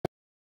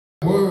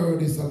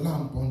word is a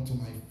lamp unto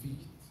my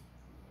feet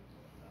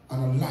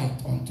and a light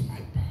unto my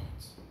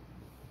path.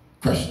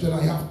 Question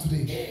I have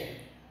today.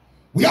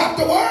 We have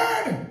the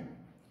word.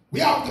 We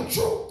have the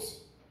truth.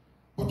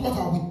 But what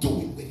are we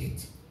doing with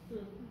it?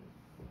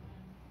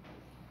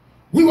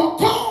 We were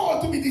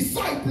called to be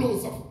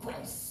disciples of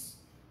Christ.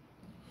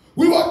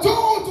 We were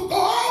told to go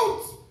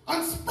out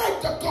and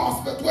spread the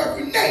gospel to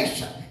every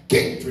nation,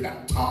 kindred,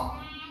 and tongue.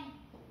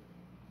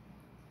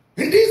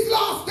 In these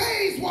last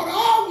days, what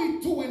are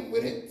we doing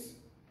with it?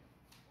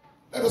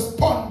 Let us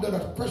ponder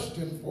that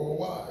question for a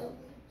while.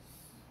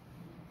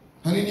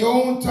 And in your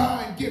own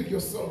time, give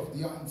yourself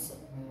the answer.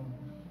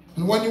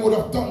 And when you would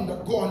have done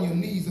that, go on your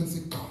knees and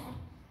say, God,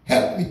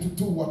 help me to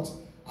do what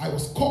I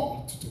was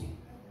called to do.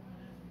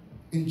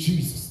 In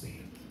Jesus'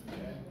 name.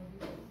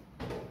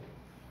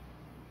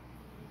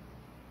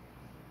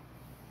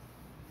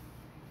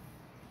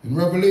 In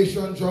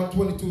Revelation, John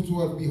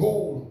 22:12,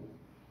 behold,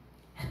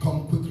 I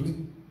come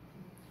quickly,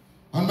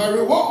 and my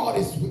reward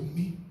is with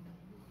me,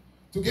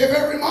 to give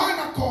every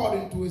man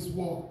according to his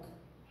work,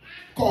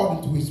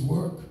 according to his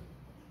work.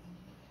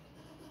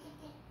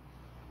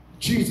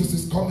 Jesus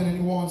is coming and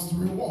he wants to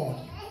reward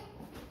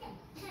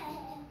you.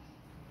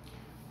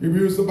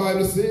 Hebrews, the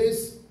Bible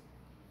says,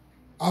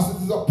 as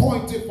it is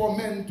appointed for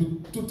men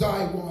to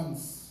die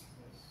once,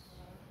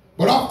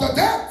 but after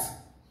that,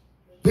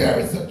 there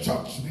is a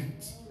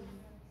judgment.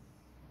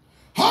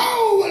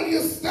 How will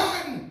you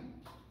stand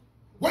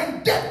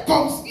when death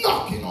comes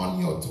knocking on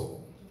your door?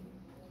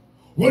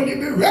 Will you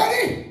be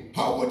ready?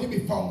 How will you be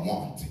found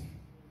wanting?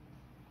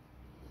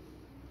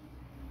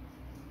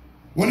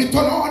 When you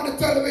turn on the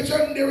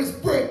television, there is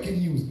breaking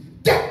news.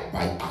 Death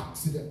by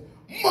accident,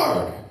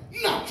 murder,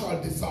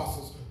 natural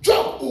disasters,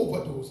 drug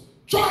overdose,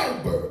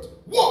 childbirth,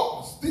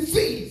 wars,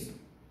 disease.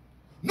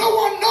 No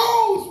one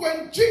knows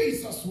when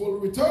Jesus will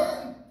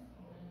return.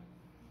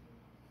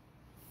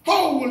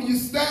 How will you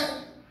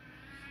stand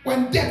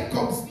when death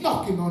comes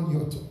knocking on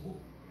your door?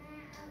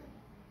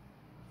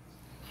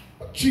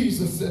 But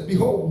Jesus said,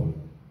 behold,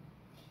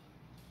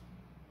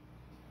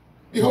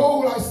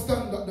 behold, I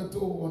stand at the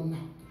door and knock.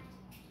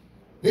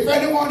 If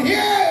anyone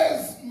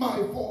hears my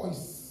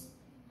voice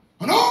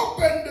and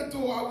open the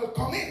door, I will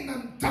come in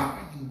and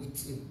dine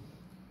with him,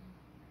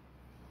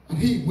 and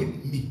he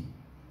with me.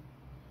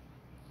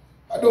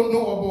 I don't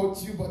know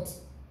about you, but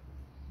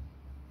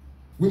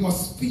we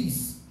must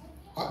feast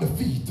at the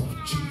feet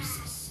of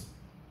Jesus.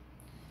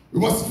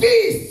 We must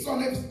feast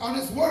on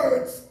his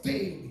words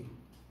daily.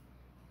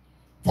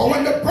 For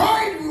when the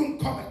bridegroom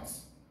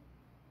cometh,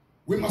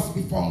 we must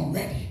be found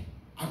ready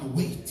and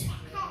waiting.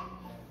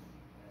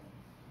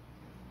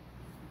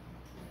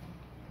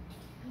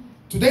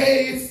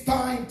 Today it's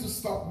time to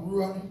stop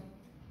running.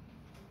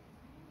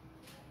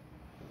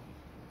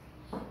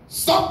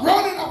 Stop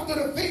running after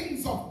the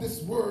things of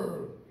this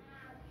world.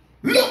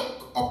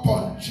 Look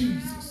upon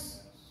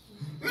Jesus.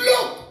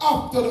 Look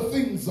after the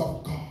things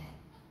of God.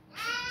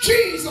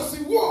 Jesus,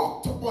 he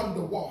walked upon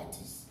the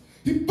waters.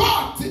 He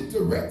parted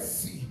the Red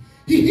Sea.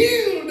 He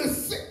healed the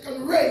sick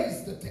and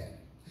raised the dead.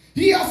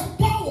 He has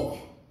power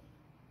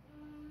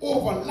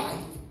over life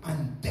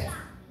and death.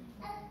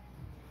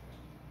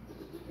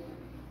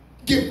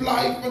 Give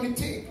life and he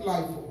take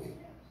life away.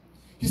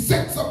 He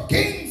sets up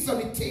kings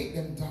and he take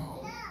them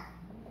down.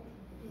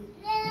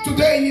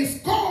 Today he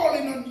is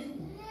calling on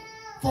you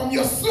from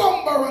your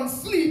slumber and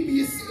sleep.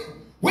 He is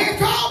saying,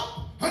 wake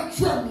up and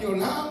trim your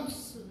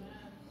lamps.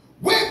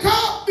 Wake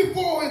up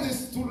before it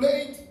is too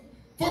late.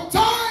 For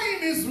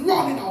time is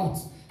running out,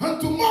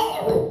 and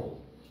tomorrow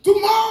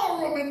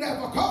may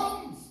never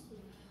comes.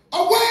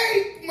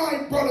 Awake,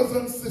 my brothers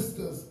and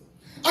sisters,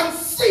 and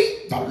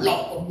seek the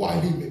Lord while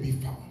he may be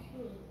found.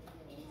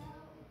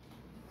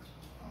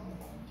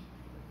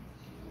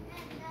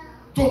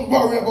 Don't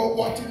worry about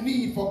what you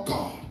need, for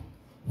God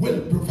will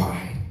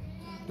provide.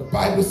 The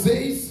Bible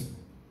says,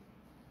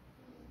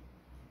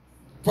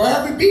 for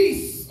every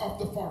beast of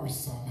the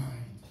forest are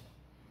mine.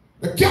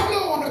 The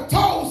cattle on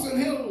 1,000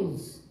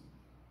 hills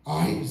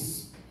are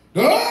his.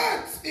 The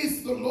earth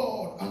is the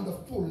Lord and the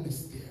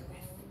fullness thereof.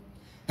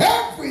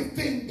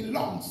 Everything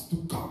belongs to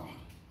God.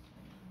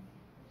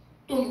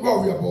 Don't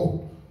worry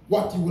about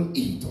what you will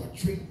eat or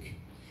drink.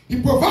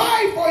 He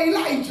provided for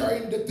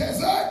Elijah in the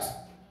desert,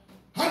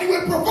 and he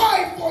will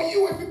provide for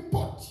you if you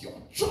put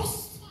your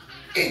trust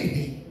in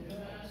him.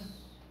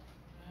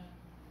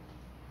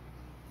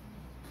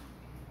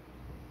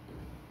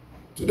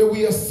 Today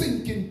we are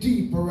sinking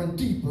deeper and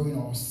deeper in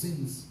our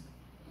sins,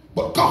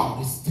 but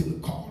God is still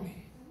calling.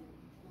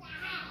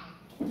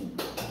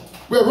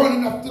 We're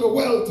running after the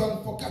wealth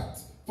and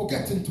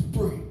forgetting to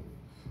pray,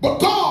 but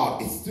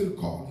God is still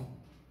calling.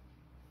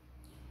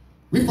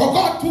 We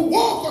forgot to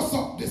woke us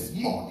up this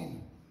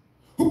morning,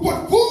 who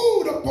put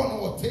food upon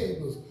our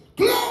tables,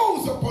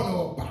 clothes upon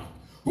our back,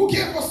 who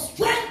gave us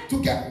strength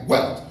to get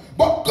wealth,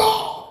 but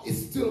God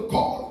is still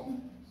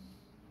calling.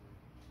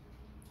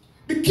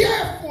 Be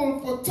careful,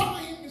 for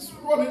time is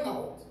running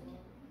out.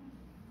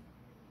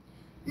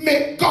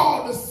 Make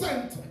God the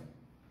center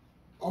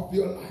of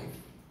your life.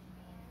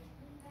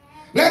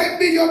 Let him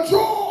be your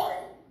joy.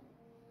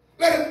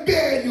 Let him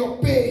bear your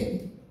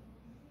pain.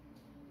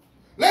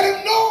 Let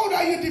him know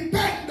that you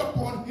depend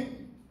upon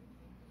him.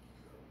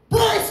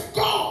 Praise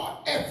God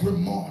every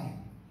morning.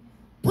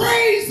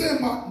 Praise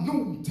him at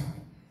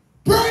noontime.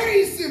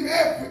 Praise him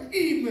every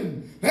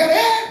evening. Let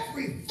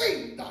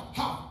everything that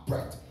hath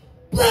breath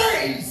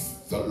praise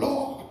the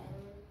Lord.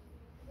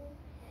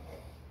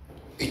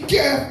 Be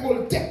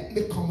careful, death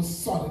may come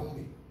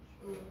suddenly.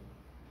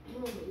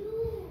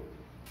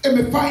 It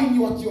may find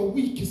you at your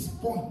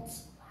weakest point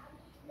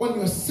when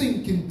you're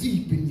sinking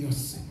deep in your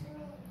sin.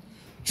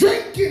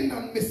 Drinking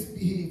and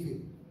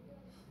misbehaving.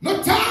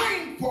 No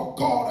time for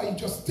God, are you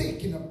just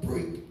taking a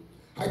break?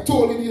 I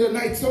told you the other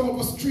night, some of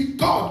us treat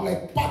God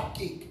like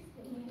pancake.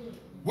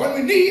 When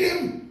we need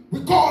him,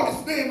 we call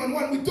his name, and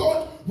when we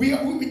don't, we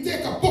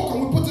take a book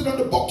and we put it on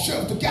the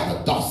bookshelf to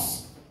gather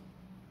dust.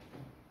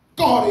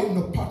 God ain't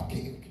no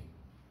pancake.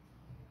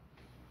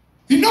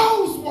 He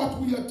knows what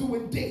we are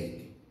doing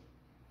daily.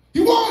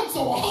 He wants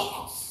our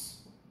hearts.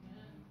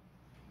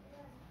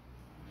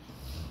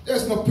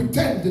 There's no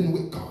pretending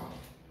with God.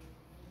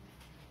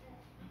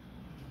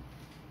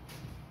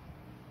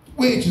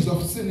 Wages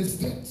of sin is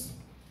death.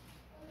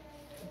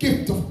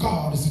 Gift of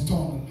God is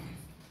eternal life.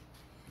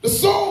 The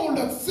soul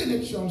that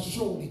sinneth shall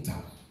surely die.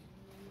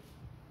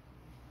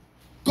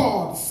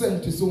 God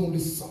sent his only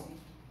son.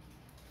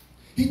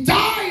 He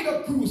died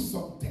a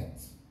gruesome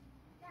death.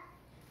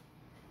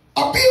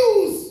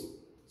 Abused,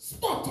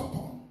 spat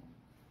upon,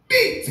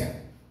 beaten,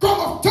 come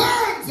of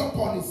turns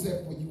upon his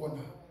head for you and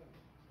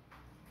I.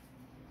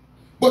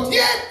 But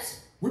yet,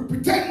 we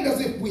pretend as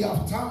if we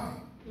have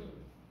time.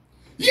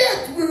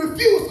 Yet, we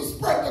refuse to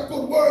spread the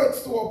good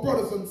words to our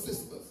brothers and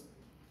sisters.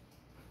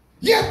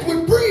 Yet,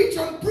 we preach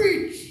and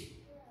preach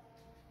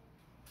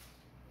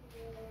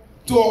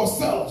to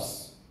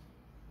ourselves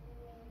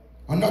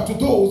and not to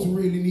those who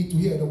really need to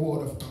hear the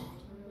word of God.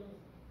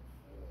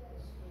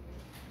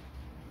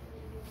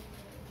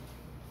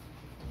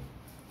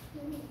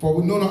 For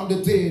we know not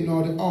the day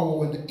nor the hour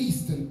when the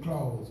eastern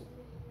clouds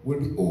will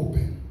be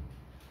open.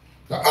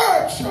 The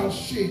earth shall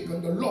shake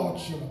and the Lord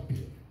shall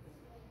appear.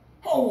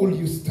 How will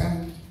you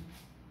stand?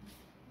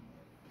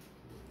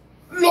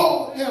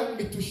 Lord, help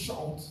me to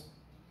shout,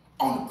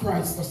 on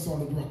Christ the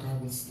solid rock I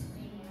will stand.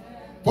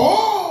 For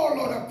all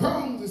other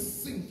ground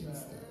is sinking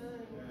sand.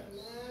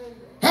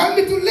 Help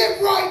me to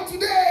live right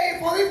today,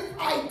 for if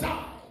I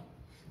die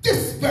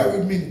this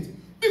very minute,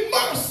 be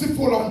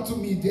merciful unto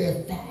me,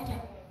 dear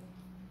Father.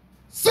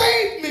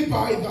 Save me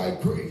by thy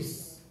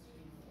grace.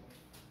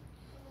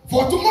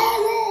 For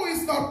tomorrow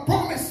is not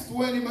promised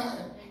to any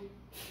man.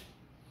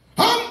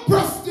 I'm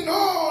pressing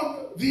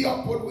on the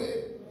upward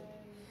way.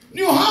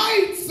 New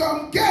heights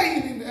I'm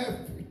gaining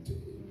every day.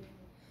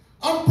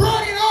 I'm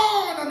praying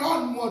on and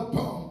onward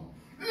bound.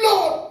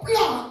 Lord,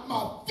 plant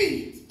my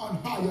feet on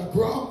higher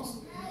grounds.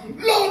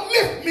 Lord,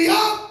 lift me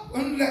up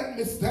and let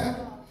me stand.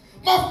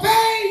 My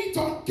faith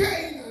on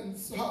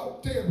Canaan's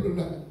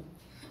tableland,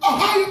 a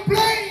higher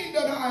plane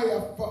than I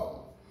have found.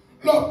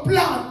 Lord,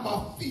 plant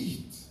my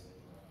feet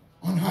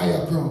on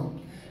higher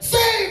ground.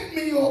 Save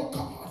me, oh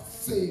God,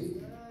 save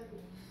me.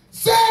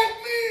 Save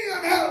me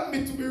and help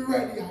me to be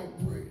ready, I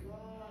pray.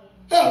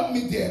 Help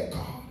me, dear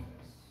God.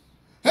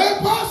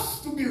 Help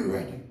us to be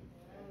ready.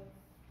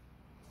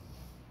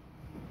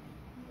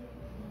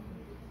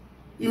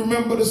 You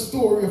remember the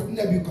story of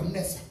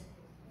Nebuchadnezzar.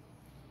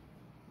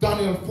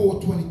 Daniel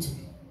 4:22.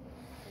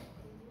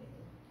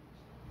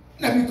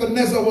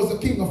 Nebuchadnezzar was the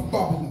king of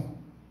Babylon,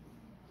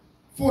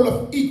 full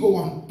of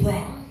ego and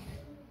pride.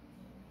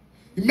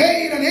 He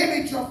made an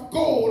image of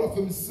gold of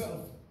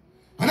himself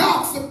and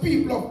asked the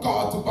people of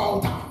God to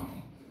bow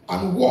down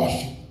and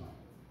worship.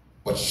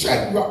 But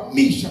Shadrach,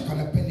 Meshach,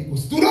 and Abednego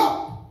stood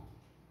up.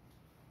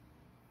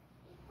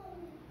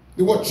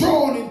 They were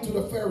thrown into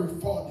the fiery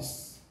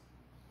furnace.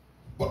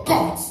 But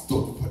God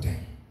stood for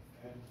them.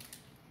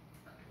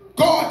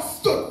 God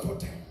stood for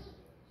them.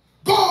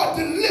 God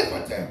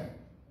delivered them.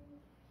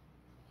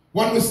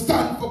 When we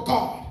stand for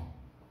God,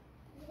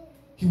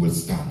 he will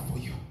stand for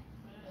you.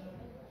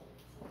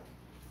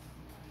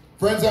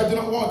 Friends, I do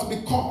not want to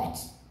be caught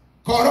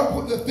up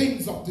with the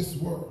things of this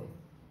world.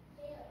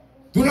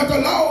 Do not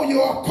allow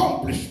your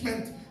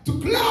accomplishment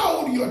to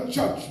cloud your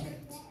judgment.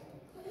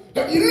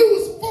 That you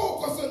lose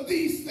focus on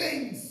these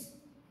things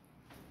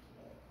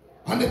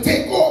and they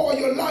take over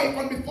your life,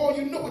 and before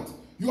you know it,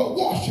 you are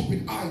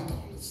worshiping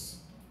idols.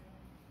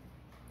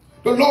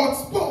 The Lord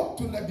spoke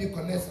to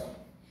Nebuchadnezzar.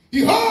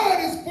 He heard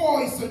his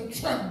voice and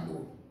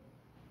trembled.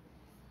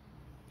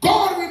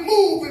 God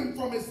removed him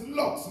from his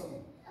luxury,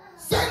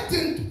 sent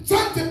him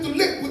to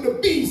live with the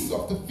beasts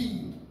of the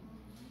field.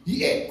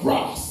 He ate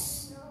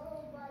grass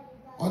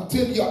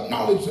until he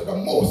acknowledged that the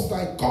Most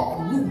High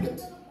God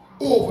ruled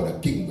over the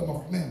kingdom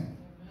of men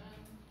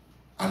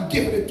and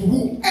giving it to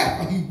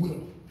whomever he will.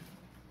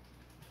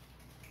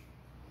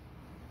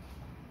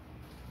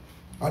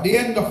 At the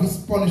end of his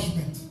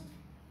punishment,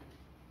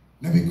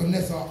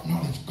 Nebuchadnezzar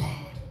acknowledged God.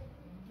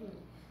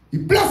 He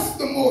blessed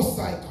the Most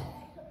High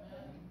God,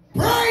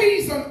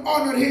 praised and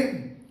honored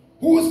him,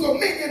 whose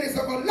dominion is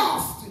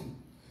everlasting,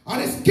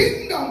 and his his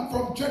kingdom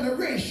from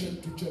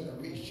generation to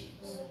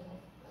generations.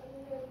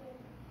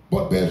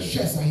 But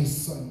Belshazzar,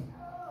 his son,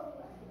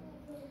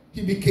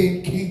 he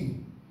became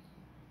king.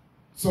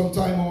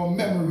 Sometimes our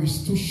memory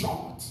is too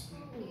short.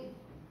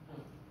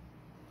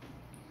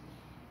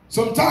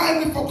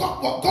 Sometimes we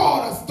forgot what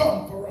God has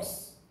done for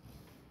us.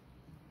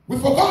 We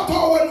forgot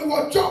how when we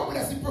were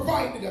jobless, he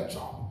provided a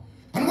job.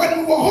 And when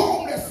we were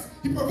homeless,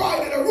 he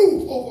provided a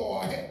roof over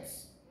our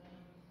heads.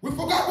 We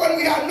forgot when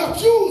we had no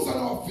shoes on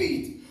our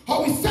feet,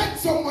 how he sent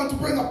someone to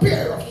bring a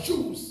pair of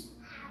shoes.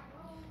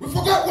 We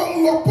forgot when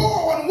we were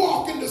poor and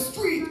walked in the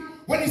street,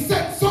 when he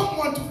sent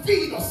someone to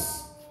feed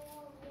us.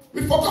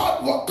 We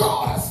forgot what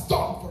God has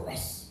done for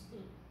us.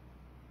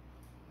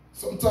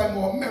 Sometimes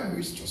our memory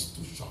is just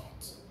too short.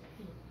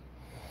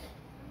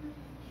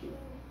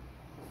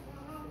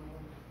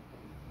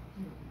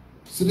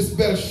 So this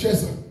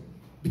Belshazzar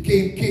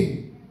became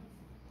king,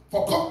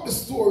 forgot the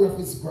story of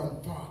his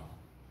grandfather.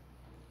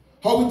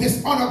 How he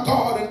dishonored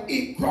God and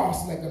ate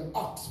grass like an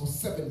ox for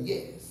 7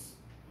 years.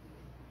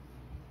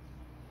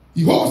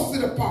 He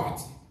hosted a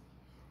party,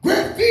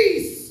 great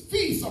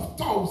feast of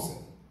thousands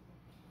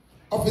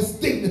of his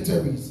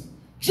dignitaries,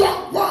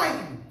 drank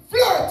wine,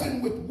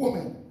 flirting with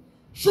women,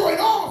 showing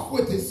off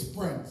with his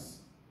friends,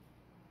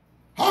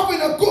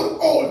 having a good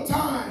old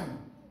time.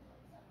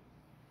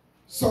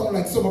 Sound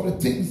like some of the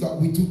things that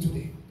we do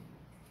today.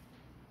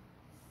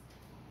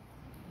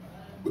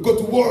 We go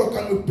to work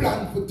and we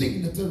plan for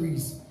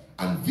dignitaries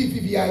and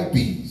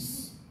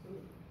VVIPs.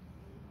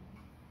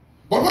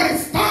 But when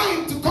it's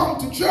time to come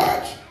to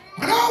church,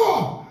 an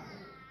hour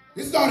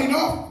is not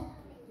enough.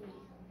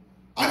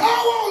 An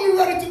hour only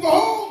ready to go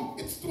home,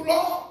 it's too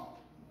long.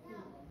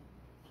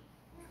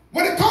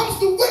 When it comes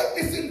to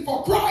witnessing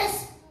for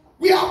Christ,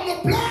 we have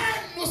no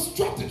plan, no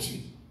strategy.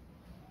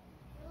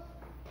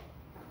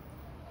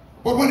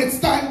 But when it's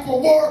time for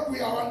work,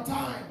 we are on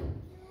time.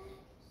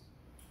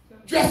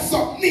 Dress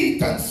up neat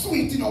and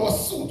sweet in our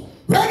suit,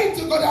 ready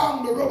to go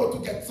down the road to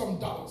get some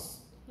dollars.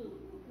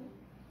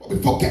 But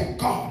we forget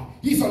God.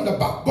 He's on the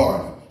back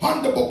burner,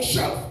 on the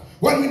bookshelf.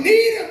 When we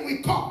need him,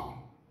 we come.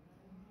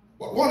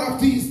 But one of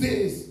these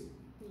days,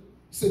 he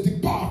said,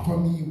 "Depart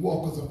from me, you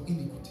workers of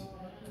iniquity,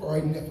 for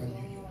I never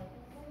knew you."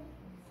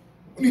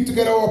 We need to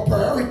get our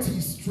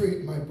priorities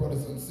straight, my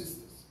brothers and sisters.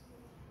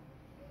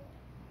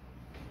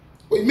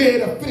 He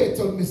made a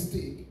fatal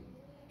mistake.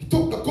 He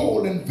took the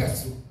golden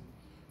vessel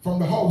from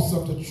the house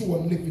of the true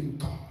and living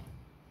God.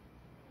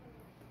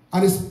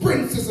 And his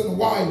princes and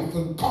wives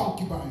and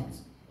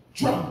concubines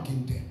drank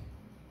in them.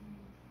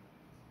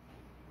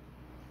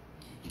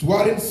 To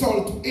add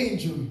insult to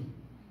injury,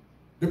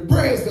 they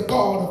praised the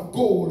God of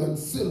gold and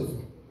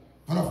silver,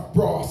 and of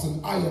brass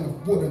and iron,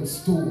 of wood and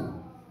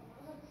stone.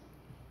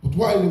 But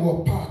while they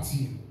were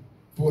partying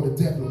for the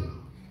devil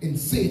in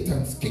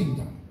Satan's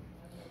kingdom,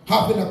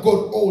 having a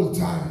good old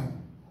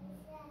time,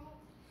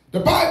 the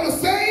Bible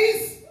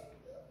says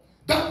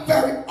that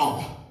very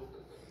hour,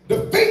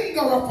 the finger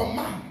of a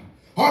man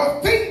or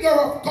the finger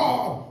of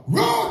God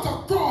wrote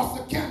across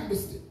the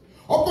candlestick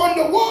upon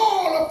the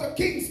wall of the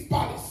king's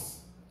palace.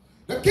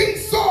 The king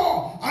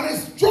saw, and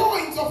his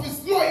joints of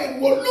his loin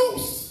were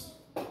loose.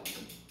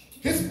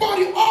 His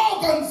body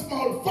organs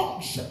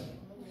malfunctioned.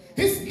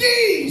 His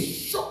knees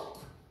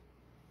shook.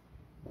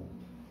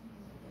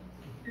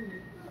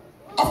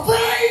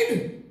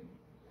 Afraid,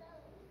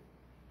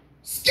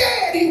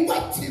 scared, he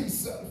wet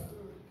himself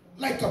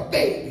like a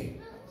baby.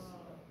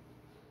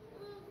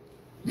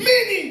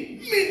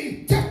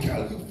 Many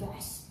tekel you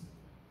fast.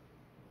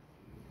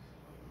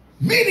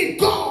 Many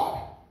God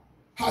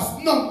has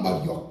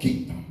numbered your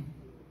kingdom.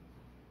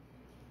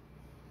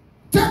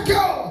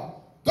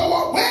 Tekel, thou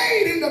art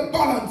weighed in the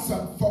balance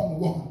and found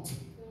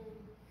wanting.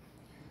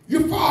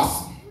 You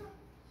fast.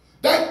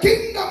 Thy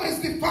kingdom is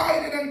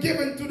divided and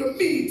given to the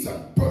Medes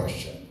and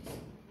Persians.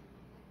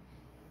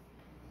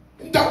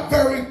 In that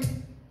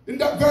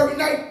very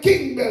night,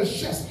 King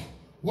Belshazzar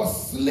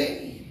was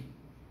slain.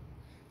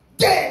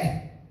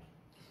 Dead.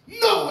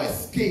 No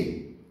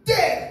escape.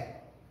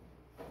 Dead.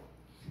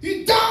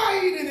 He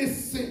died in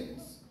his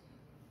sins.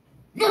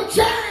 No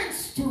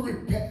chance to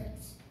repent.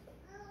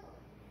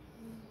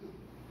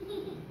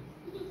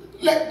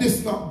 Let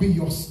this not be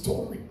your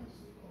story.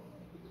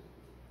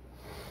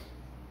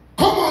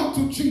 Come on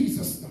to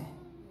Jesus now,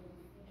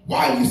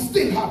 while you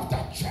still have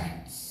that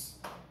chance.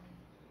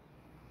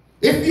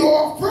 If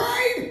you're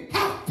afraid,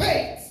 have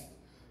faith.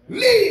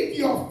 Leave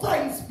your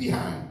friends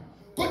behind.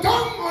 Go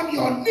down on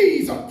your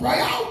knees and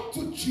cry out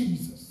to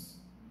Jesus.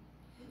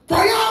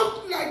 Cry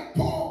out like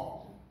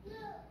Paul.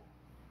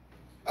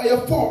 I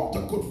have fought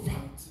the good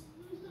fight.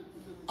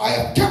 I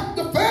have kept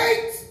the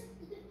faith.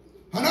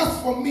 And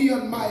as for me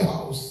and my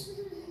house,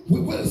 we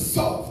will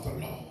serve the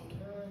Lord.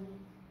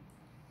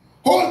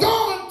 Hold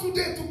on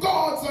today to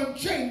God's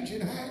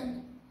unchanging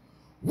hand.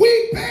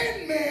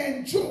 Weeping may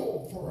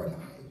endure for a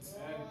night.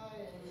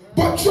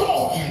 But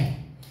joy,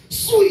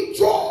 sweet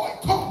joy,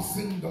 comes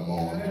in the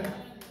morning.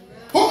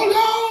 Hold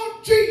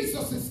on,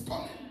 Jesus is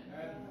coming.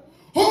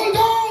 Hold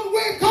on,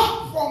 wake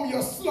up from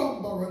your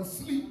slumber and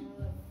sleep.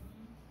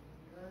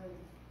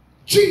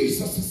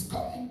 Jesus is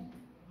coming.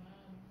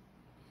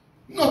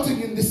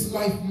 Nothing in this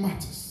life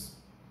matters.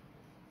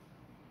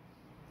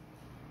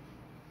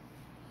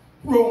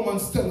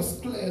 Romans tell us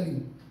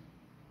clearly,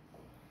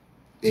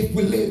 if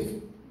we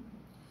live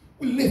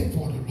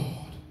for the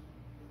Lord.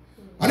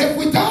 And if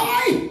we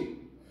die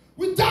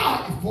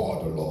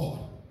for the Lord.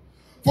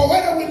 For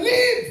whether we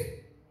live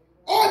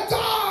or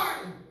die,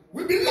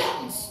 we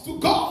belongs to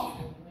God.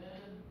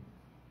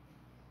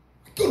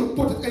 I couldn't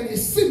put it any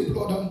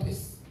simpler than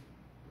this.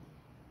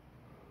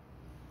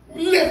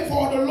 We live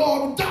for the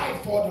Lord, we die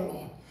for the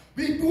Lord.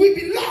 We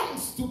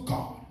belongs to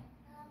God.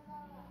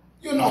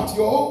 You're not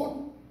your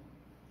own.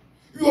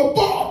 You are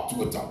bought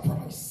with a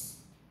price.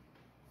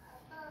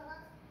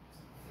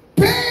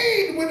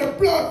 Paid with the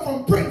blood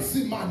from Prince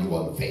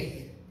Emmanuel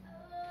vein.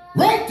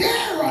 Right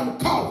there on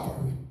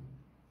Calvary.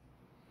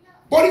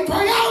 But he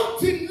cried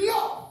out in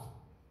love.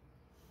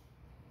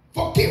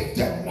 Forgive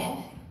them,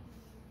 Lord.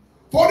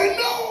 For they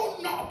know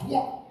not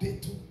what they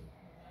do.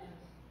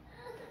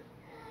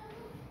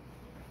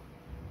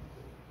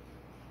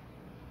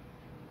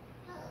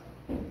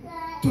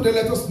 Today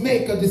let us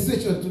make a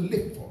decision to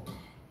live for God.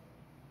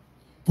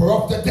 For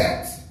after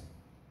death,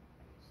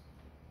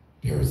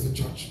 there is a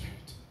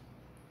judgment.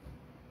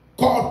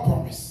 God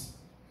promised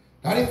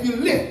that if you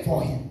live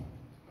for him,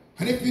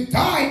 and if you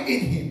die in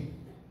him,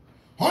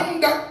 on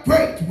that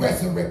great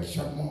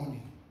resurrection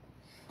morning,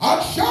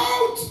 I'll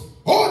shout,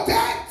 "O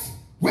death,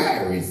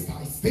 where is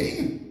thy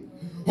sting?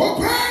 O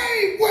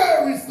grave,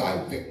 where is thy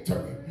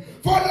victory?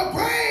 For the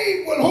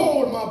grave will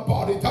hold my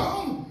body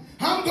down.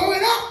 I'm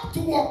going up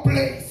to a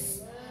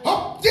place,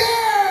 up there,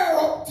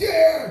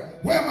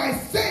 where my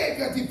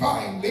Savior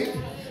divine lives.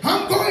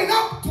 I'm going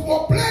up to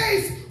a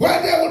place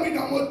where there will be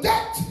no more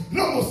death,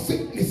 no more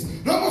sickness,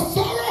 no more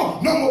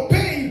sorrow, no more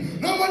pain,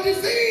 no more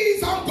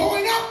disease. I'm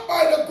going up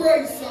by the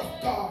grace of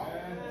God."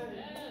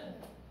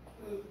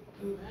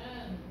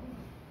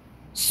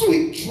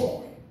 Sweet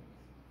joy,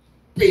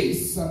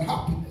 peace and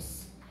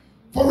happiness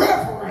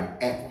forever and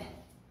ever.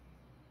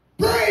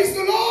 Praise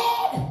the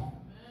Lord.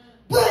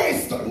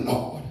 Praise the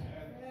Lord.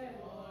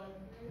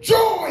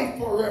 Joy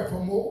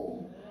forevermore.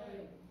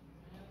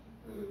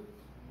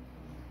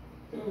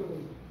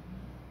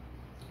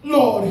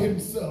 Lord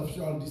himself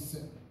shall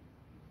descend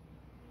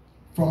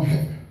from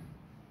heaven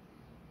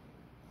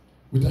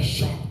with a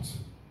shout,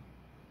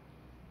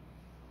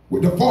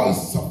 with the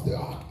voice of the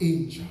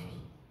archangel,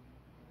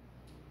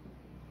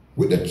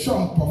 with the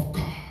trump of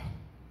God,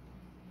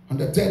 and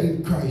the dead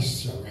in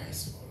Christ shall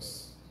rise for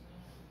us.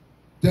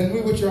 Then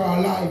we which are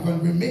alive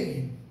and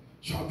remain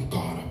shall be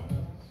caught up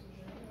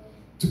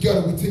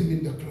together with him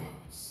in the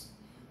clouds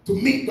to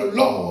meet the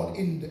Lord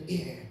in the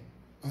air,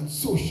 and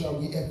so shall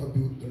we ever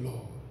be with the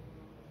Lord.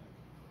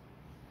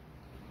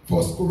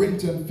 1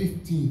 Corinthians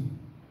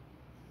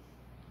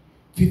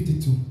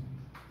 15:52.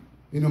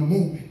 In a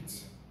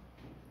moment,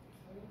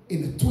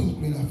 in the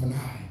twinkling of an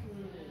eye,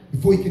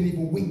 before you can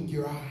even wink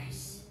your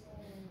eyes,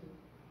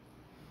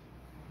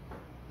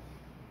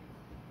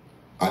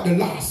 at the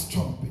last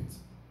trumpet,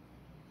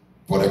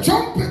 for the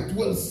trumpet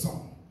will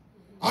sound,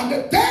 and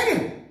the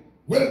dead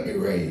will be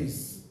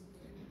raised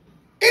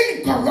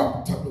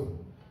incorruptible,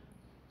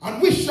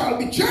 and we shall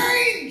be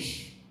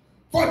changed.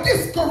 For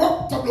this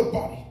corruptible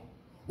body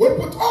will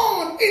put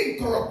on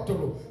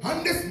incorruptible,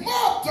 and this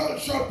mortal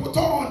shall put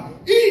on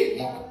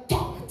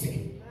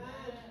immortality.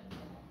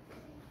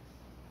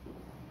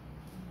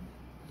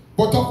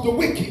 But of the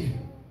wicked,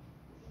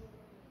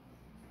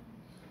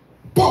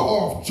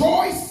 power of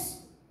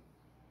choice,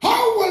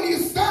 how will you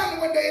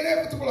stand when the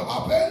inevitable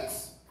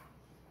happens?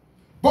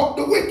 But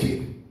the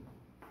wicked,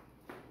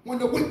 when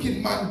the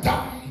wicked man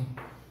die,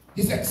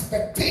 his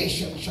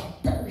expectation shall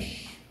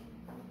perish,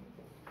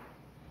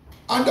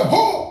 and the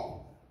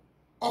hope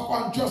of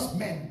unjust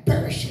men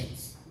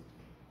perishes.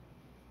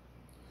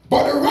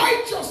 But the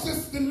righteous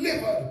is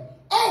delivered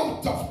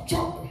out of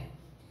trouble,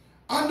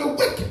 and the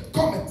wicked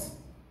cometh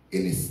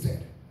in his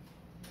stead.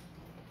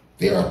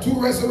 There are two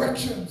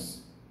resurrections.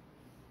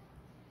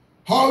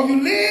 How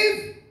you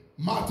live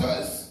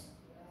matters.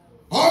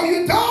 How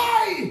you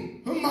die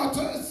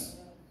matters.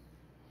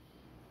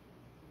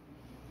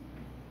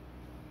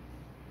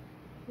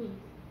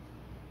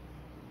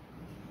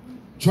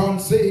 John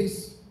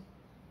says,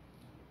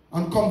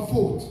 "And come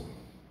forth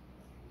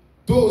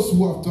those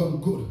who have done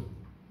good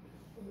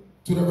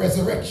to the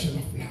resurrection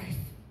of life."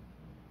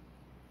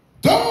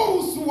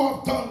 Those who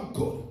have done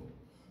good.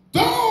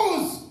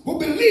 Those who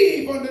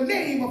believe on the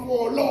name of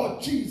our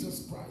Lord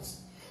Jesus Christ.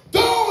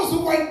 Those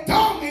who went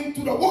down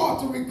into the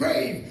watery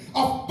grave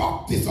of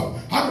baptism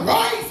and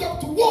rise up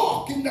to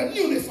walk in the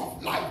newness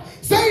of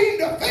life, saying,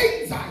 "The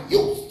things I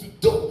used to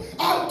do,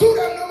 I'll do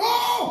them no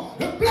more.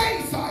 The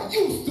place I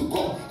used to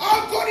go,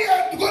 I'll go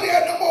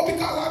there no more,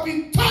 because I've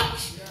been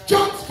touched,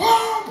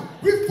 transformed,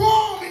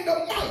 reformed in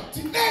the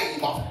mighty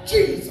name of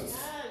Jesus."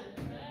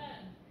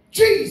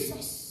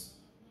 Jesus.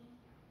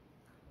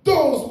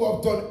 Those who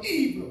have done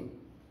evil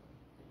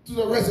to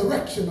the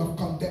resurrection of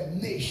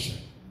condemnation.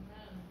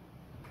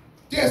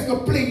 There's no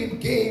playing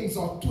games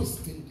or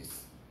twisting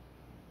this.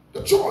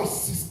 The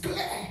choice is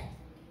clear.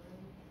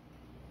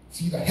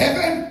 It's either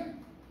heaven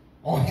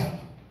or hell,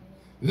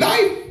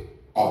 life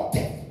or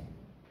death.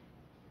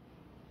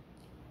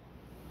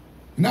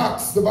 In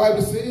Acts, the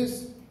Bible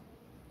says,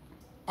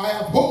 I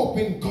have hope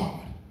in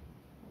God,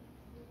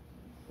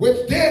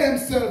 which they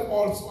themselves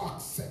also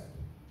accept,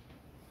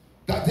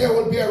 that there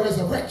will be a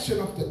resurrection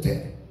of the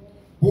dead,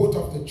 both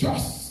of the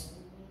just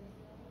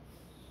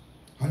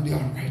and the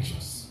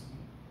unrighteous.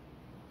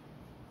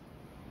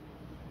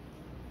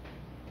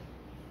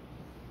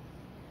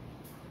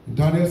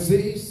 Daniel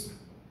says,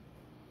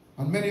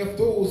 and many of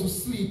those who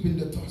sleep in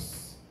the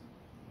dust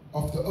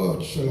of the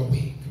earth shall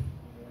awake,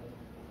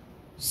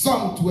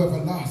 some to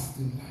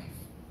everlasting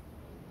life,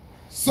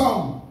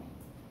 some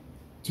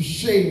to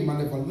shame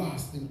and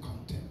everlasting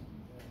contempt.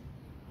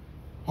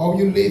 How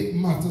you live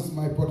matters,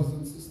 my brothers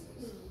and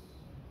sisters.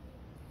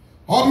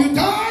 How you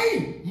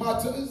die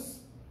matters.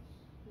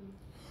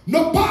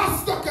 No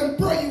pastor can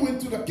pray you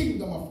into the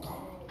kingdom of God.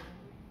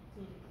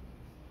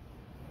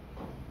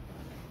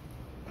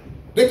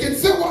 They can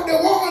say what they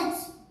want,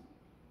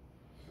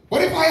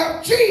 but if I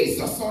have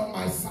Jesus on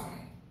my side,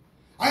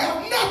 I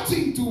have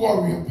nothing to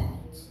worry about.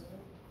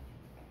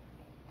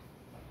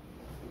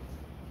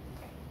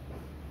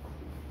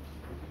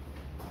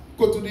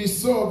 Go to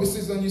these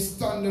services and you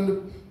stand on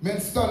the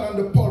men stand on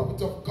the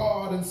pulpit of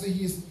God and say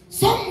he's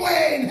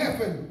somewhere in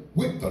heaven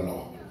with the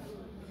Lord.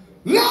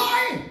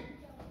 Lie!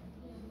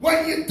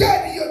 When you're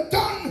dead, you're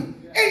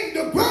done in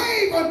the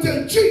grave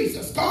until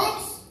Jesus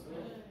comes.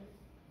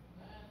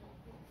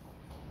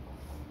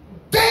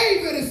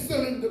 David is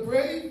still in the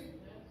grave.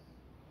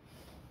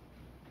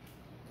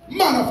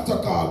 Man after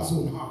God's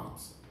own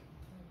heart.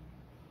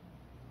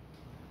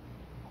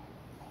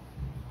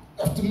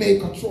 You have to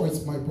make a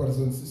choice, my brothers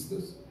and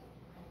sisters.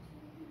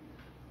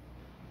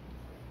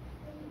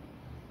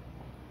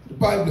 The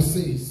Bible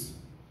says,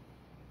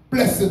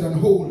 blessed and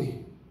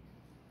holy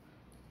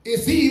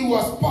is he who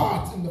has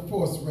part in the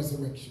first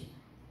resurrection.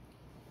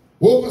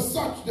 Over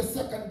such the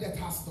second death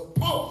has the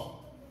power.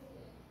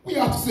 We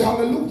have to say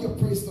hallelujah,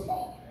 praise the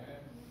Lord.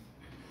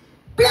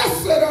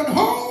 Blessed and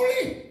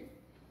holy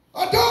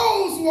are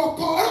those who are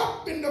caught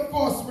up in the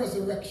first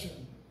resurrection.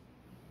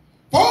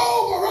 For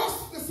over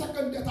us the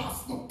second death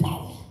has no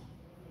power.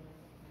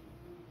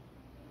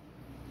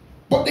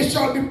 But they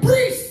shall be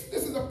priests.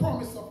 This is the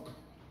promise of God.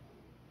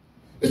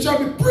 They shall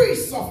be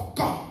priests of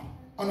God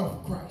and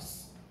of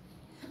Christ,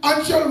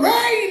 and shall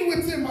reign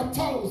with him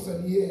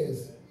 1,000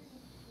 years.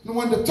 And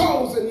when the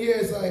 1,000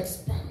 years are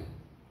expired,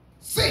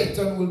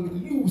 Satan will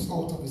be loosed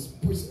out of his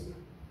prison.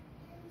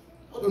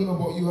 I don't know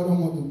about you, I don't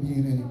want to be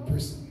in any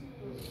prison.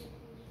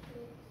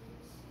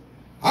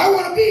 I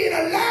want to be in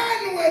a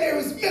land where there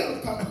is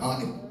milk and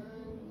honey.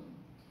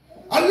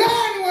 A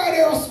land where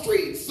there are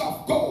streets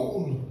of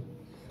gold.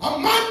 A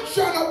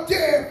mansion up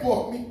there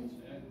for me.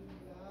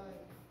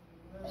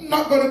 I'm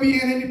not going to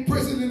be in any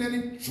prison, in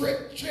any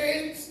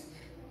chains,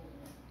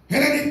 in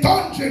any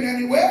dungeon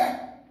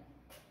anywhere.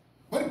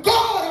 When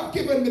God has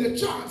given me the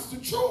chance to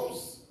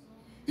choose,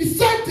 he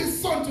sent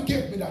his son to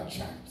give me that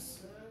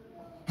chance.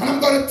 And I'm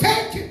going to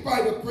take it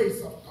by the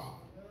grace of God.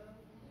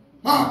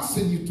 I'm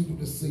asking you to do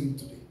the same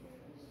today.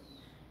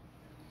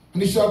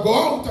 And he shall go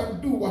out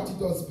and do what he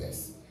does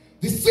best.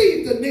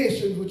 Deceive the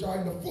nations which are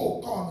in the four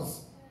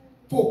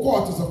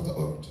quarters of the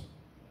earth.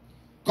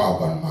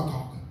 Gog and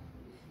Magog.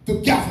 To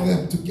gather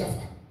them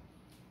together.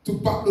 To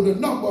battle, the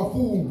number of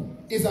whom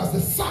is as the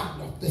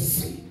sand of the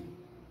sea.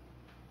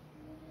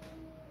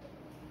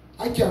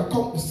 I can't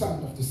count the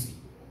sand of the sea.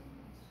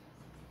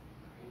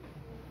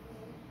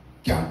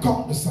 Can't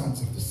count the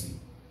sands of the sea.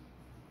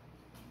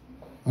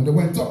 And they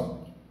went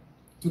up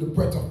to the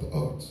breadth of the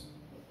earth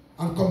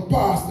and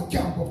compassed the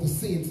camp of the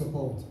saints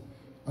about.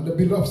 And the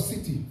beloved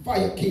city,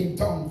 fire came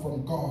down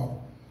from God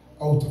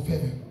out of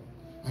heaven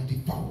and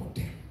devoured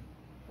them.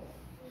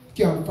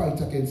 You can't fight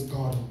against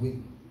God and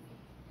win.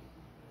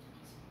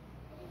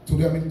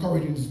 Today I'm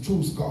encouraging you to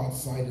choose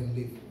God's side and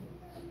live.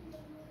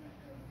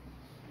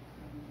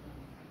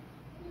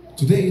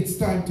 Today it's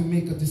time to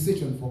make a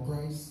decision for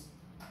Christ.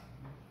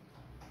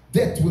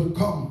 Death will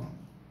come,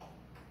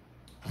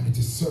 and it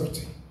is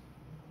certain.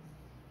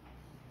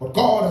 But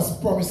God has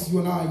promised you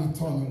and I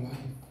eternal life.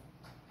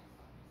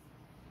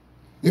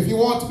 If you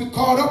want to be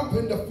caught up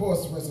in the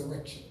first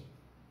resurrection,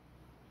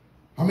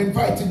 I'm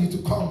inviting you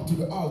to come to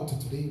the altar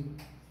today.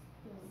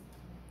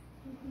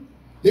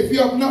 If you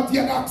have not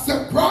yet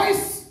accepted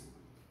Christ,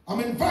 I'm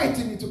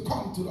inviting you to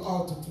come to the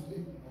altar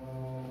today.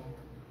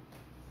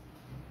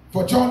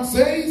 For John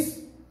says,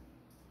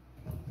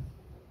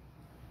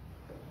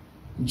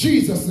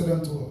 Jesus said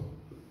unto her,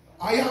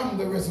 I am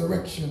the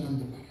resurrection and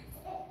the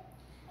life.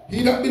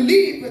 He that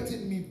believeth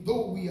in me,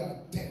 though we are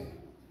dead,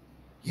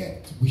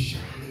 yet we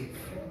shall live.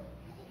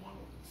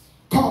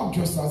 Come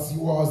just as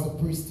you are, as the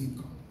priest did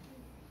come.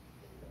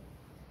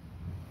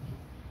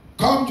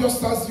 Come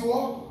just as you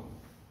are.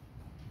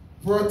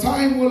 For a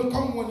time will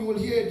come when you will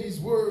hear these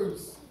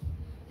words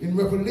in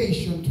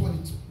Revelation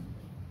 22.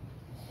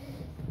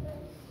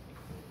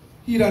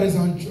 He that is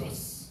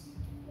unjust,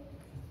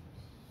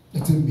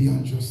 let him be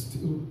unjust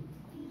still.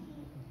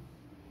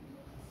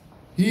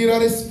 He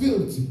that is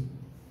filthy,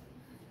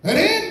 Let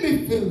him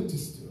be filthy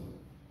still.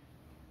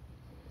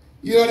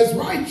 He that is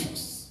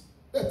righteous,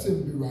 let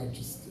him be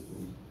righteous still.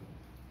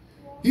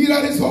 He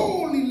that is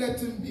holy, let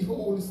him be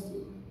holy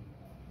still.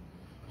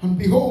 And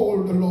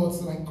behold, the Lord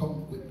said, I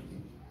come quickly.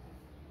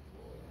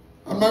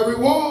 And my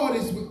reward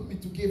is with me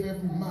to give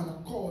every man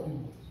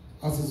according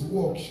as his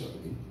work shall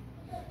be.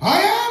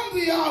 I am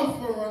the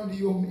Alpha and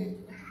the Omega,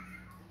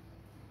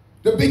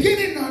 the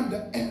beginning and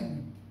the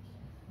end,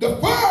 the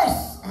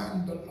first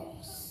and the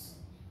last.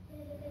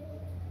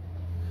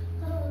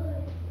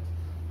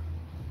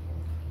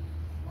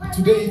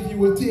 Today, if you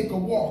will take a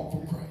walk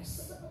for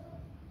Christ,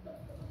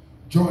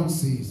 John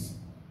says,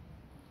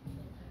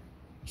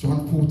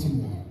 John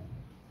 14:1,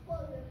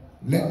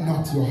 let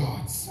not your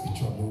hearts be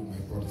troubled, my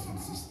brothers and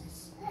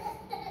sisters.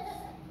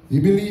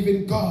 You believe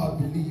in God,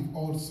 believe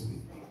also in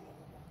me.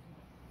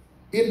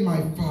 In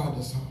my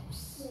Father's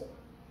house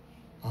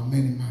are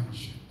many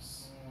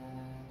mansions.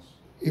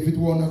 If it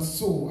were not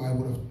so, I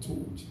would have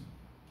told you.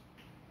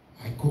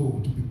 I go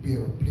to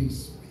prepare a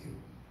place for you.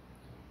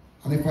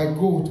 And if I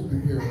go to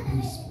prepare a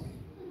place for you,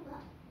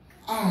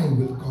 I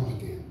will come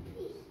again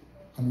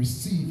and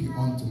receive you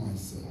unto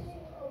myself,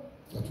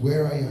 that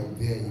where I am,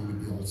 there you will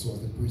be also,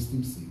 as the priest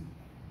himself.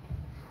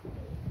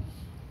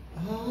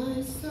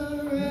 I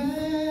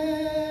surrender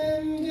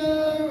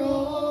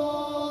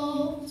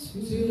all to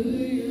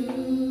you.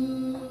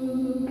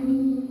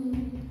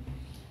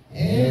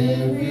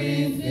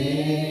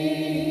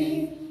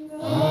 Everything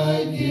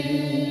I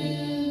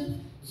give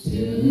to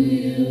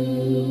you,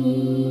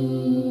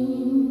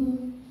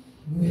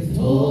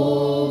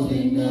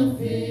 withholding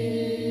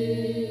nothing,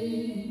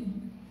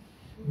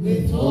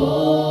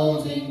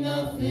 withholding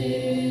nothing,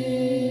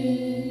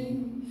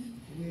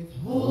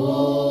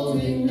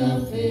 withholding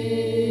nothing,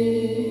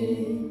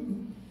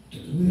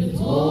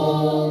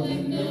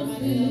 withholding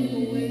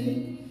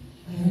nothing.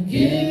 I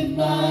give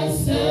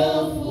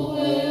myself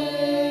away.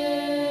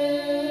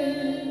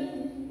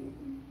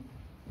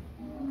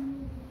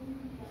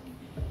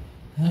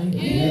 I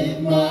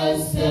give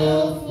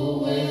myself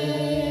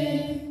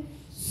away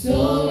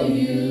so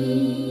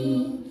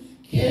you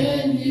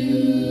can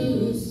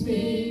use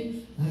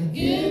me. I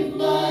give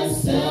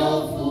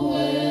myself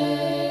away.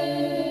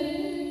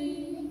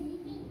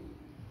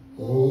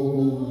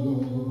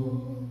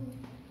 Oh,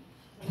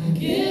 I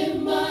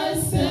give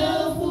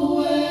myself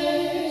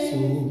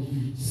away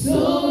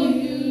so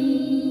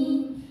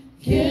you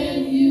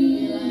can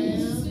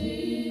use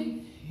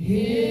me.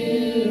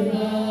 Here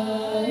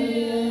I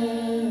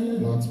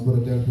am. Lord's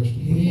brother Del Bush.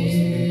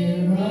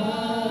 Here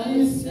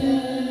I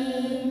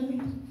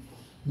stand,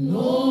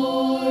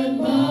 Lord,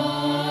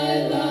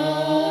 my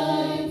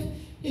life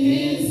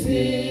is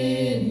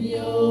in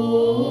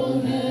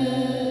your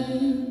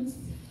hands.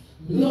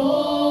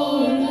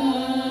 Lord,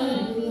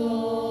 I'm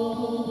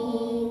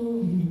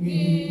longing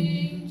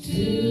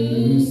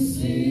to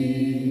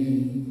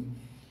see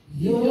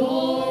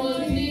your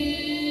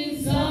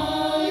desires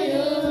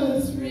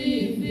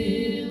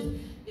revealed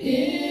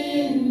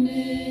in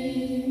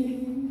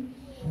me.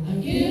 I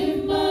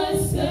give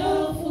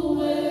myself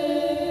away.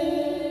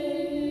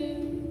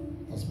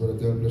 As brother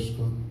Del Bush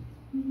come.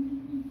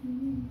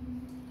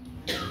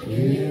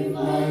 Give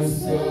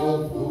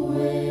myself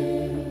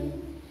away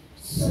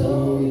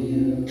so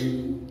you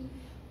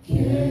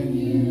can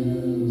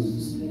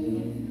use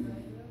me.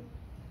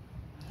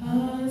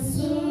 I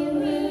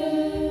surrender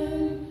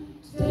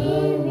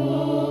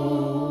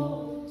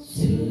all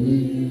to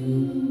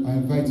you. I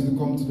invite you to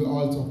come to the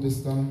altar of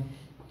this time.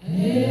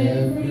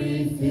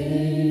 Everything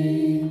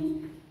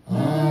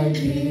I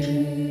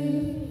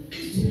give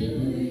to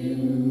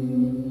you,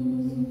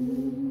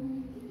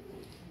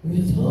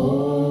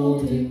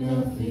 withholding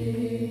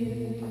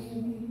nothing,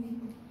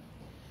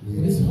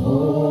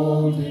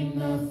 withholding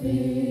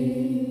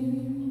nothing,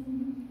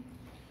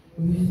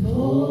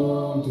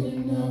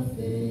 withholding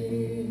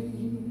nothing,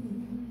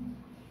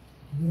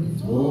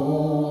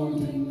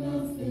 withholding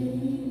nothing.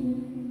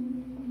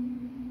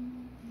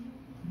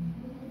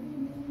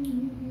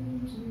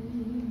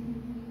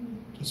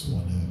 Just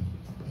want to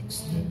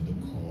extend the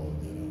call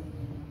that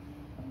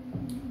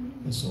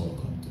let's all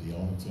come to the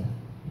altar.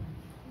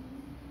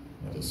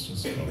 Let us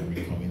just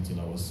recommitting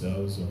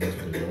ourselves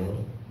unto the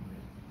Lord.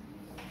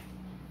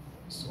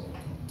 Let's all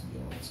come to the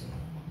altar.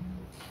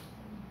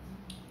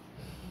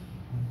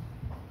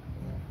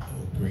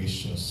 Oh,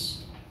 gracious,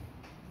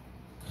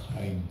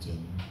 kind,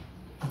 and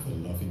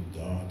beloved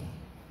God,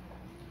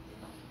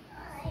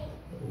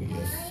 we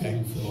are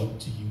thankful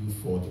unto you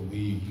for the way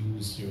you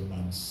use your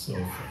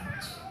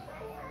manservant.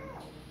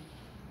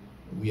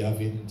 We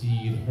have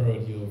indeed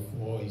heard your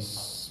voice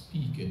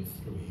speaking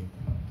through him.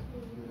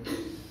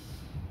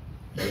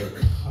 Your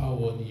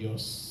power and your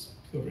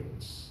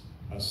spirit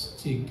has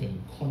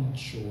taken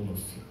control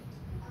of him.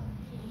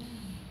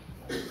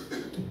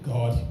 To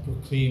God,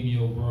 proclaim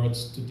your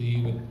words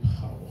today with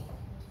power,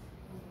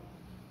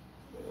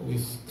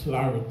 with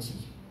clarity.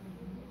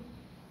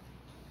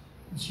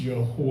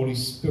 Your Holy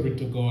Spirit,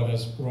 to God,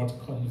 has brought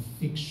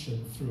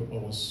conviction through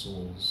our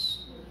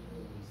souls.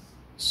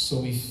 So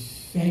we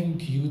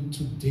thank you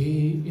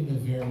today in a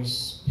very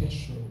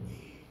special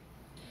way.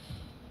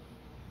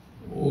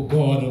 Oh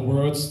God, the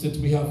words that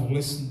we have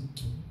listened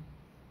to,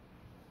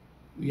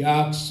 we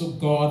ask, oh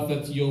God,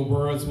 that your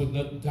words would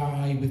not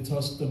die with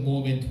us the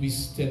moment we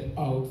step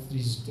out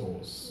these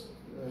doors.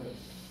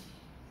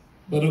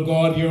 But, oh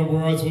God, your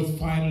words would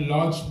find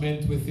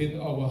lodgment within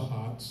our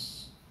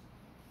hearts.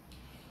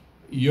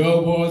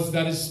 Your words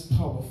that is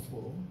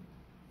powerful.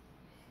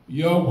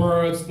 Your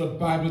words, the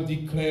Bible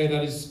declares,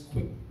 that is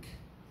quick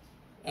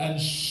and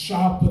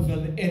sharper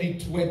than any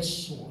two-edged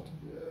sword.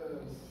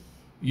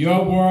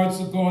 Your words,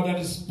 oh God, that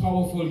is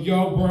powerful.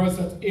 Your words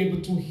that are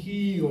able to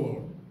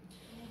heal.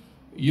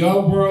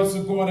 Your words,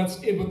 oh God,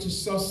 that's able to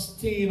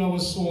sustain our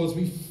souls.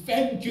 We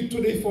thank you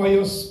today for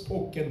your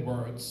spoken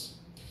words.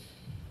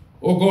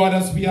 Oh God,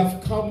 as we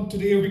have come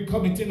today,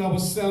 recommitting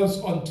ourselves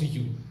unto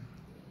you.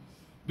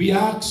 We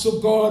ask, oh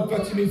God,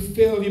 that you may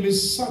fill, you may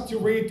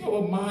saturate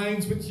our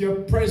minds with your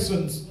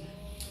presence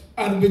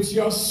and with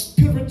your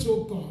spirit,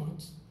 oh God.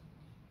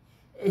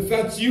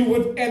 That you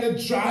would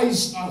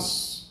energize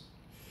us.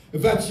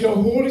 That your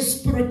Holy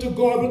Spirit, oh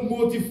God, would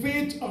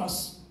motivate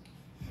us.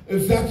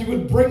 That you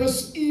would bring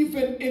us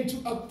even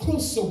into a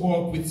closer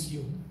walk with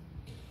you.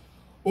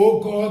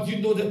 Oh God, you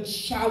know the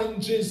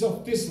challenges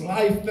of this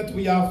life that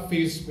we are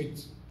faced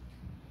with.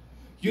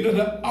 You know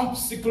the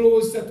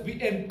obstacles that we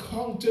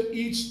encounter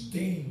each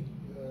day.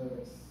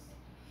 Yes.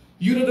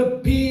 You know the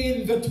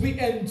pain that we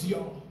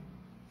endure.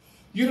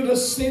 You know the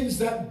sins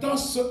that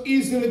does so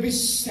easily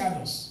beset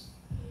us.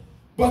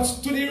 But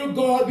today, oh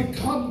God, we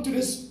come to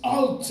this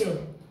altar,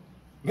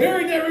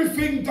 laying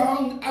everything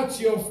down at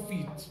your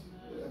feet. Yes.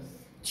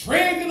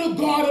 Trading, oh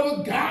God,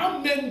 our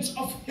garments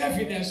of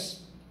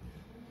heaviness.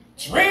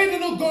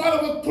 Trading, oh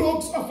God, our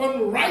cloaks of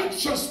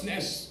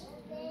unrighteousness.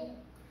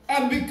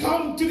 And we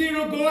come to thee,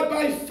 oh God,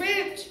 by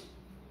faith,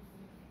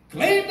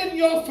 claiming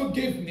your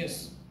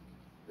forgiveness,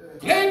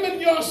 claiming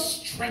your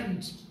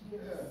strength.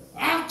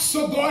 Ask,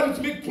 oh God,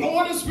 to be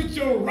clothed us with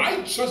your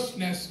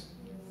righteousness,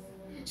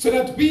 so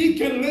that we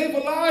can live a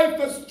life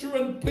that's true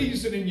and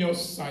pleasing in your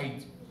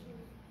sight.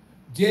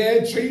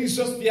 Dear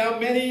Jesus, there are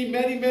many,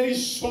 many, many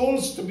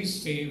souls to be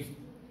saved.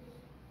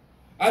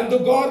 And,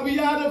 oh God, we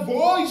are the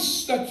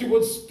voice that you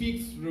would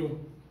speak through.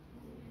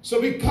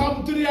 So we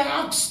come to the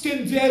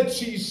asking, dear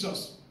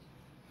Jesus,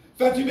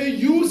 that you may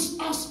use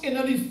us in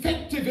an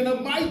effective, in a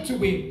mighty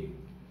way,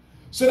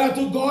 so that,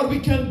 oh God, we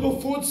can go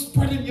forth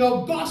spreading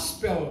your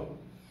gospel,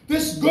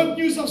 this good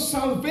news of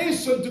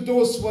salvation to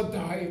those who are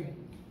dying.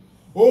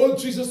 Oh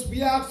Jesus,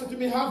 we ask that you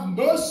may have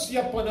mercy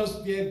upon us,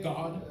 dear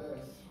God.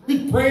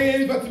 We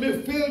pray that you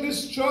may fill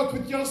this church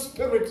with your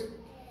spirit,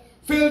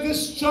 fill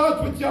this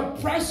church with your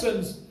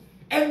presence.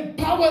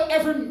 Empower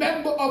every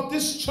member of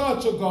this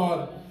church, oh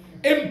God.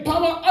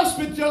 Empower us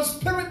with your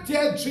spirit,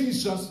 dear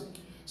Jesus,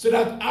 so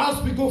that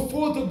as we go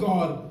forth, oh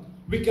God,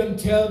 we can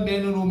tell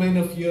men and women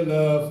of your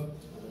love.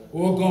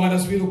 Oh God,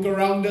 as we look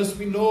around us,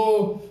 we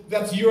know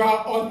that you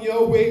are on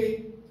your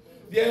way.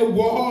 There are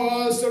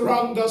wars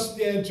around us,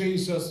 dear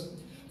Jesus.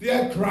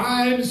 There are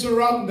crimes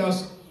around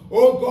us.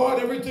 Oh God,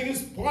 everything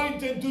is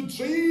pointing to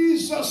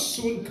Jesus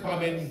soon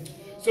coming.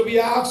 So we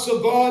ask, oh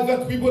God,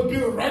 that we would be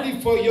ready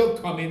for your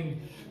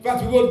coming.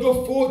 That we will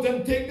go forth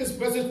and take this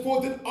message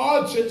forth in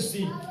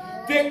urgency.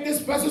 Take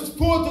this message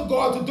forth, oh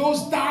God, to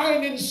those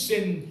dying in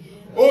sin.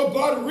 Oh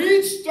God,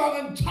 reach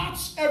down and touch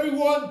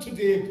everyone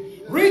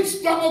today.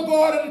 Reach down, oh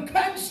God, and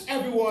cleanse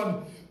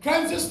everyone.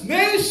 Cleanse this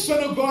nation,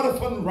 oh God,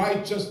 of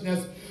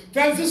unrighteousness.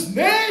 Cleanse this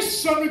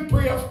nation, we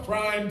pray, of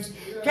crimes.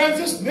 Cleanse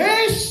this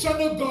nation,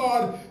 oh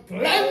God.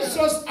 Cleanse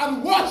us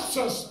and wash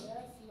us.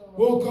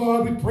 Oh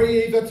God, we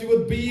pray that you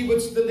would be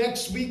with the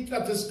next week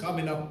that is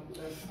coming up.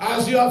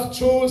 As you have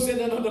chosen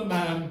another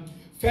man.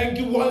 Thank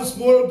you once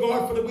more,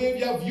 God, for the way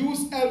you have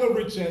used Elder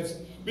Richards.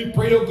 We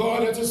pray, oh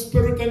God, that your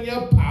spirit and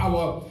your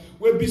power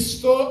will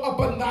bestow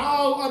upon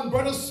now on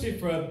Brother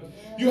Seaford.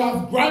 You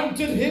have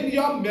granted him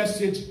your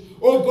message.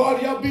 Oh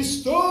God, you have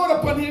bestowed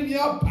upon him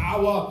your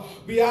power.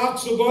 We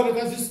ask, oh God,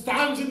 that as he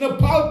stands in the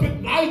pulpit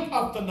night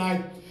after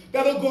night,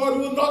 that, oh God,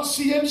 we will not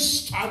see him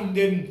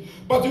standing,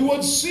 but we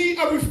will see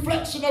a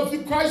reflection of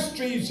you, Christ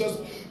Jesus,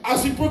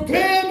 as he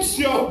proclaims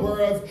your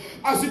word,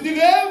 as he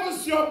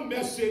delivers your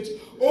message.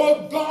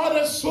 Oh God,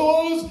 as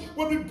souls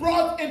will be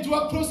brought into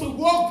a closer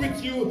walk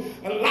with you,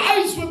 and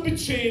lives will be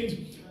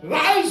changed,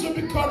 lives will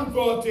be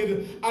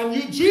converted, and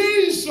you,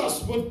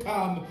 Jesus, will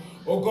come.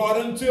 Oh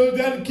God, until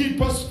then,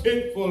 keep us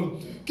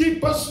faithful,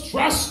 keep us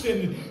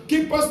trusting,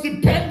 keep us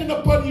dependent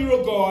upon you,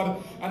 oh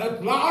God. And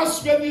at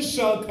last, when you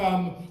shall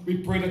come, we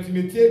pray that you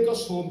may take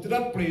us home to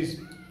that place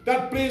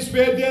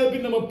where there'll be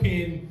no more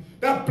pain,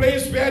 that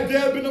place where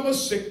there'll be no more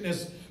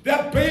sickness,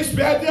 that place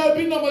where there'll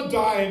be no more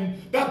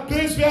dying, that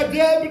place where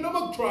there'll be no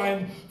more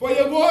crying. For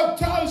your word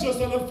tells us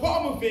that the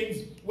former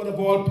things would have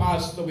all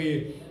passed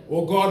away.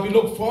 Oh God, we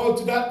look forward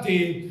to that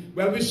day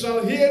when we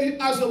shall hear you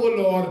as our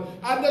Lord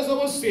and as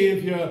our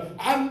Savior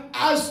and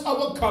as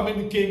our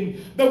coming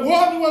King, the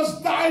one who has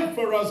died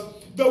for us,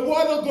 the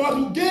one, oh God,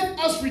 who gave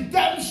us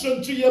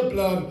redemption to your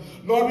blood.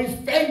 Lord, we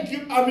thank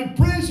you and we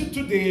praise you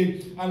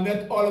today. And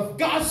let all of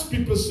God's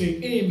people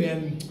say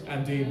amen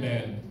and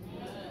amen.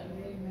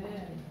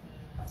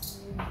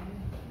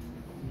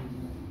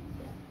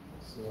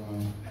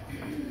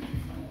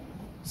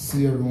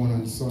 See everyone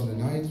on Sunday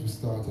night. We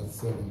start at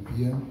 7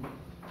 p.m.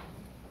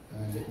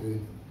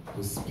 And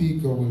the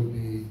speaker will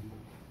be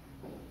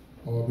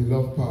our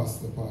beloved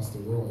pastor, Pastor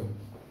Roy,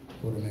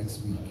 for the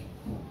next week.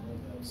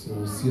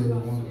 So see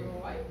everyone.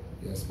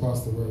 Yes,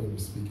 Pastor Roy will be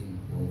speaking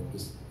for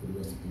the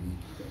rest of the week.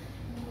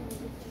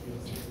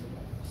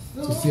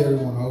 So see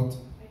everyone out.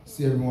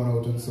 See everyone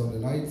out on Sunday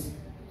night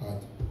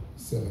at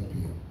 7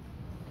 p.m.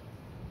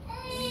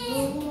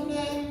 Soon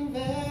and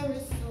very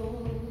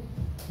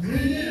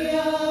soon.